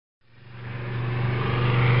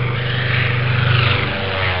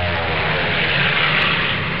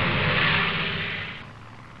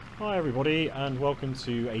everybody, and welcome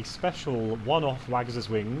to a special one-off Waggaz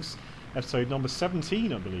Wings, episode number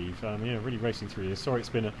 17, I believe. Yeah, really racing through this. Sorry it's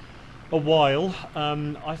been a while.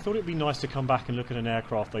 I thought it'd be nice to come back and look at an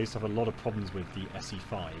aircraft I used to have a lot of problems with, the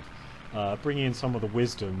SE5. Bringing in some of the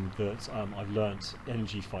wisdom that I've learnt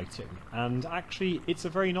energy fighting. And actually, it's a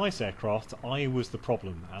very nice aircraft. I was the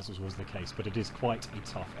problem, as was the case, but it is quite a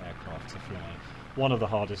tough aircraft to fly. One of the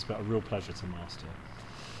hardest, but a real pleasure to master.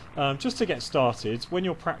 Just to get started, when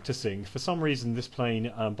you're practicing, for some reason this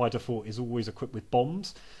plane by default is always equipped with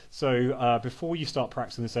bombs. So before you start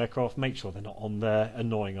practicing this aircraft, make sure they're not on there.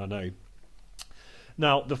 Annoying, I know.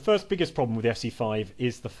 Now, the first biggest problem with the SE5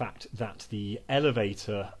 is the fact that the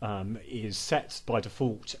elevator is set by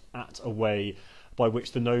default at a way by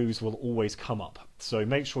which the nose will always come up. So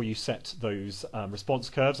make sure you set those response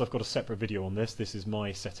curves. I've got a separate video on this. This is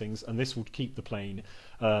my settings, and this will keep the plane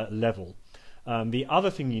level. The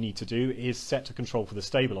other thing you need to do is set a control for the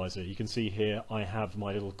stabilizer. You can see here I have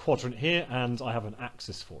my little quadrant here and I have an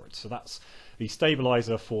axis for it. So that's the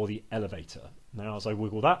stabilizer for the elevator. Now as I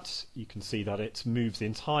wiggle that, you can see that it moves the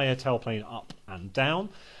entire tailplane up and down,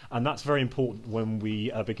 and that's very important when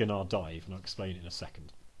we begin our dive, and I'll explain it in a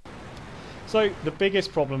second. So the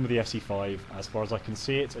biggest problem with the SE5, as far as I can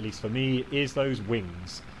see it, at least for me, is those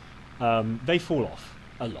wings. They fall off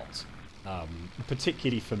a lot,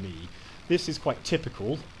 particularly for me. This is quite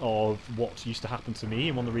typical of what used to happen to me,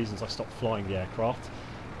 and one of the reasons I stopped flying the aircraft.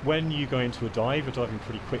 When you go into a dive, you're diving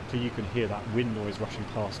pretty quickly, you can hear that wind noise rushing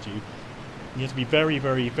past you. You have to be very,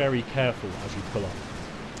 very, very careful as you pull up.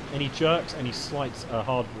 Any jerks, any slight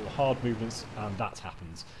hard movements, and that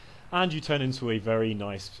happens. And you turn into a very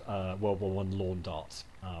nice World War I lawn dart.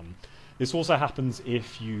 This also happens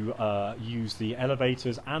if you use the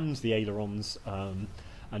elevators and the ailerons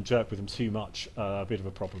and jerk with them too much, a bit of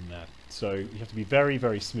a problem there. So you have to be very,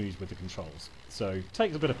 very smooth with the controls. So it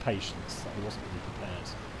takes a bit of patience that I wasn't really prepared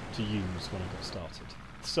to use when I got started.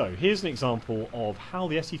 So here's an example of how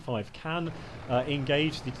the SE5 can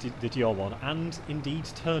engage the DR1 and indeed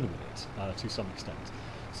turn with it to some extent.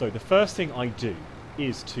 So the first thing I do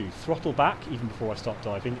is to throttle back even before I start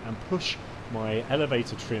diving and push my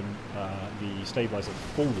elevator trim, the stabilizer,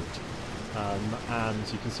 forward. And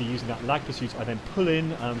you can see using that lag pursuit I then pull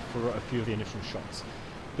in for a few of the initial shots.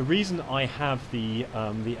 The reason I have the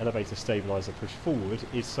elevator stabilizer pushed forward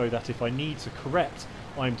is so that if I need to correct,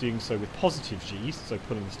 I'm doing so with positive G's, so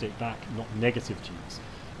pulling the stick back, not negative G's.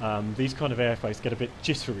 These kind of aircraft get a bit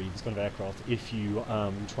jittery, this kind of aircraft, if you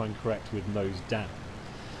try and correct with nose down.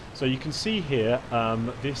 So you can see here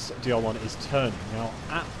this DR1 is turning. Now,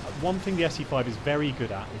 one thing the SE5 is very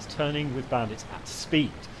good at is turning with bandits at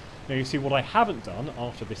speed. Now you see what I haven't done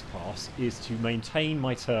after this pass is to maintain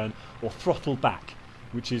my turn or throttle back,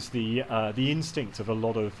 which is the instinct of a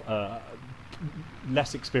lot of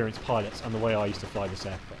less experienced pilots and the way I used to fly this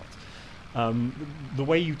aircraft. The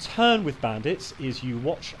way you turn with bandits is you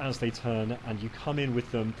watch as they turn and you come in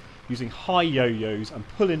with them using high yo-yos and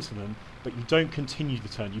pull into them, but you don't continue the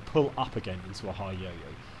turn, you pull up again into a high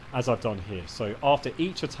yo-yo, as I've done here. So after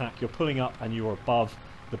each attack you're pulling up and you're above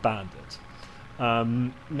the bandit.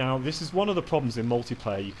 Now this is one of the problems in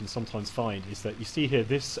multiplayer you can sometimes find, is that you see here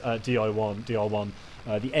this DR1,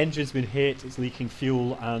 the engine's been hit, it's leaking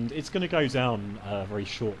fuel, and it's going to go down very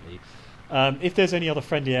shortly. If there's any other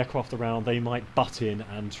friendly aircraft around, they might butt in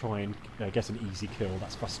and try and get an easy kill.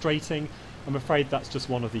 That's frustrating. I'm afraid that's just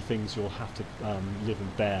one of the things you'll have to live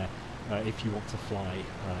and bear if you want to fly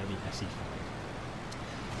the SE5.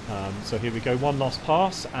 So here we go, one last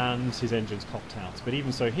pass and his engine's popped out. But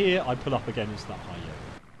even so here, I pull up again into that high yo.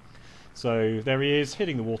 So there he is,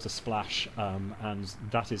 hitting the water splash, and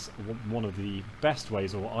that is one of the best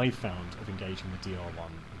ways, or I've found, of engaging the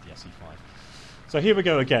DR1 with the SE5. So here we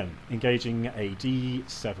go again, engaging a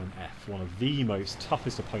D7F, one of the most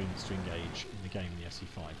toughest opponents to engage in the game, the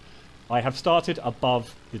SE5. I have started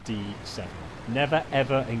above the D7. Never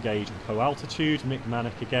ever engage in co-altitude, Mick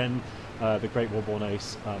Manic again. The Great Warbborn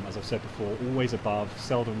Ace, as I've said before, always above,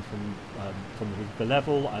 seldom from the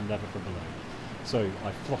level and never from below. So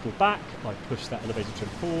I throttle back, I push that elevator trim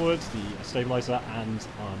forward, the stabilizer, and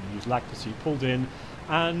use lag pursuit pulled in,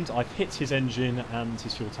 and I've hit his engine and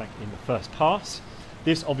his fuel tank in the first pass.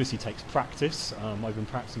 This obviously takes practice. I've been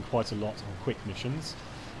practicing quite a lot on quick missions.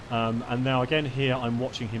 And now again here I'm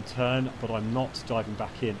watching him turn, but I'm not diving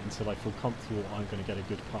back in until I feel comfortable I'm going to get a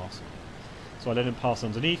good pass on him. So I let him pass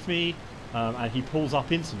underneath me, and he pulls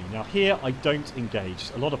up into me. Now here I don't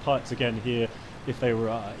engage. A lot of pilots again here, if they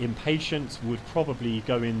were impatient, would probably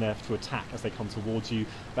go in there to attack as they come towards you,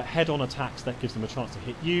 but head-on attacks, that gives them a chance to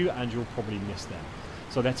hit you and you'll probably miss them.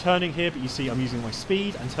 So they're turning here, but you see I'm using my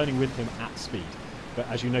speed and turning with him at speed. But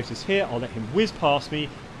as you notice here, I'll let him whiz past me,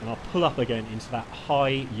 and I'll pull up again into that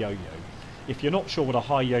high yo-yo. If you're not sure what a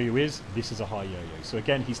high yo-yo is, this is a high yo-yo. So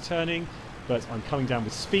again, he's turning, but I'm coming down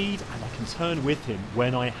with speed, and I can turn with him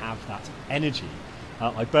when I have that energy.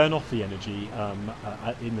 I burn off the energy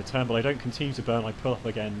in the turn, but I don't continue to burn. I pull up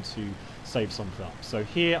again to save something up. So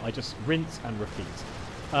here, I just rinse and repeat.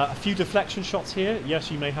 A few deflection shots here. Yes,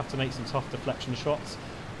 you may have to make some tough deflection shots,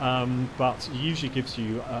 but it usually gives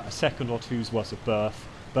you a second or two's worth of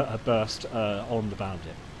burst on the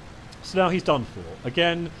bandit. So now he's done for.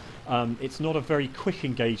 Again, it's not a very quick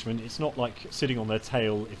engagement. It's not like sitting on their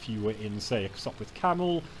tail if you were in, say, a stop with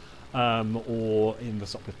camel or in the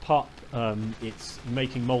stop with pup. It's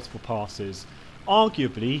making multiple passes.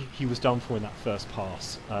 Arguably, he was done for in that first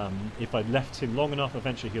pass. If I'd left him long enough,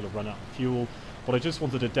 eventually he'll have run out of fuel. But I just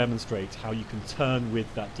wanted to demonstrate how you can turn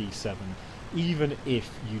with that D7, even if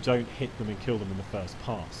you don't hit them and kill them in the first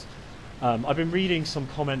pass. I've been reading some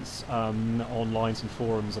comments online, some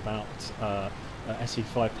forums about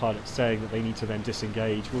SE5 pilots saying that they need to then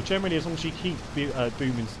disengage. Well, generally, as long as you keep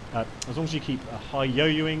as long as you keep high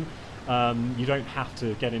yo-yoing, you don't have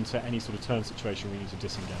to get into any sort of turn situation where you need to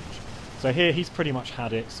disengage. So here he's pretty much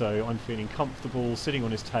had it, so I'm feeling comfortable sitting on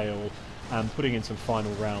his tail and putting in some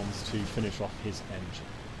final rounds to finish off his energy.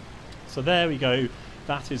 So there we go.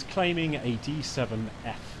 That is claiming a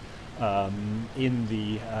D7F in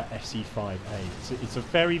the SE5a. It's a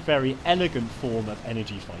very, very elegant form of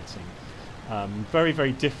energy fighting. Very,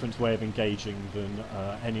 very different way of engaging than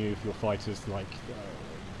any of your fighters like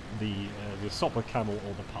the Sopra Camel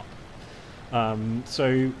or the Pup.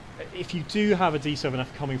 So if you do have a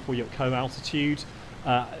D7F coming for you at co-altitude,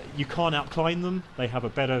 you can't outclimb them. They have a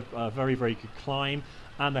better, very, very good climb,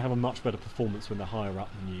 and they have a much better performance when they're higher up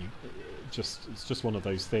than you. It's just one of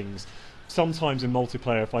those things. Sometimes in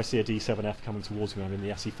multiplayer, if I see a D7F coming towards me, I'm in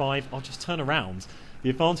the SE5, I'll just turn around. The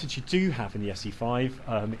advantage you do have in the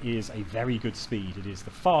SE5 is a very good speed. It is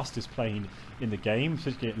the fastest plane in the game,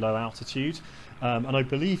 particularly at low altitude, and I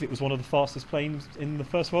believe it was one of the fastest planes in the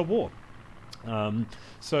First World War.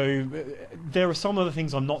 So there are some other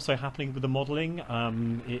things I'm not so happy with the modelling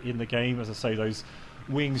in the game. As I say, those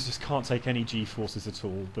wings just can't take any G-forces at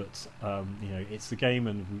all, but you know, it's the game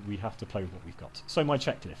and we have to play with what we've got. So my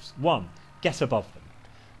checklists: 1, get above them.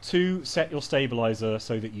 2, set your stabiliser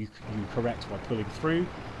so that you correct by pulling through.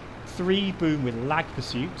 3, boom with lag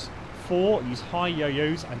pursuit. 4, use high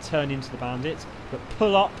yo-yos and turn into the bandit, but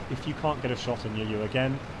pull up if you can't get a shot and yo-yo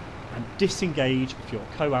again. And disengage if you're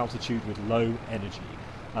co-altitude with low energy.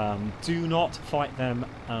 Do not fight them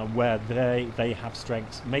where they have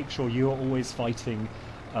strengths. Make sure you are always fighting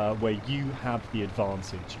where you have the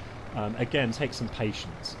advantage. Again, take some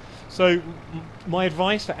patience. So my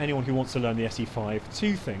advice for anyone who wants to learn the SE5,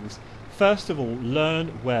 2 things. First of all, learn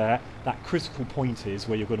where that critical point is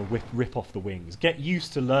where you're going to rip off the wings. Get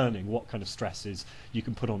used to learning what kind of stresses you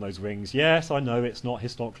can put on those wings. Yes, I know it's not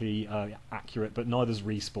historically accurate, but neither's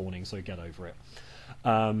respawning, so get over it.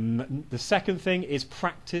 The second thing is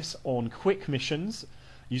practice on quick missions.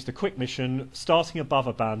 Use the quick mission, starting above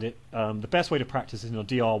a bandit. The best way to practice is in a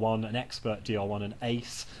DR1, an expert DR1, an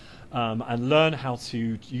ace. And learn how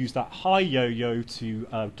to use that high yo-yo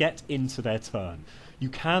to get into their turn. You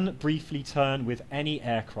can briefly turn with any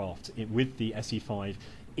aircraft with the SE5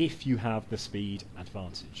 if you have the speed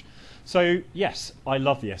advantage. So yes, I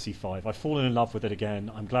love the SE5. I've fallen in love with it again.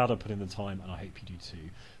 I'm glad I put in the time, and I hope you do too.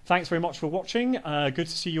 Thanks very much for watching. Good to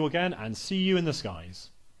see you again, and see you in the skies.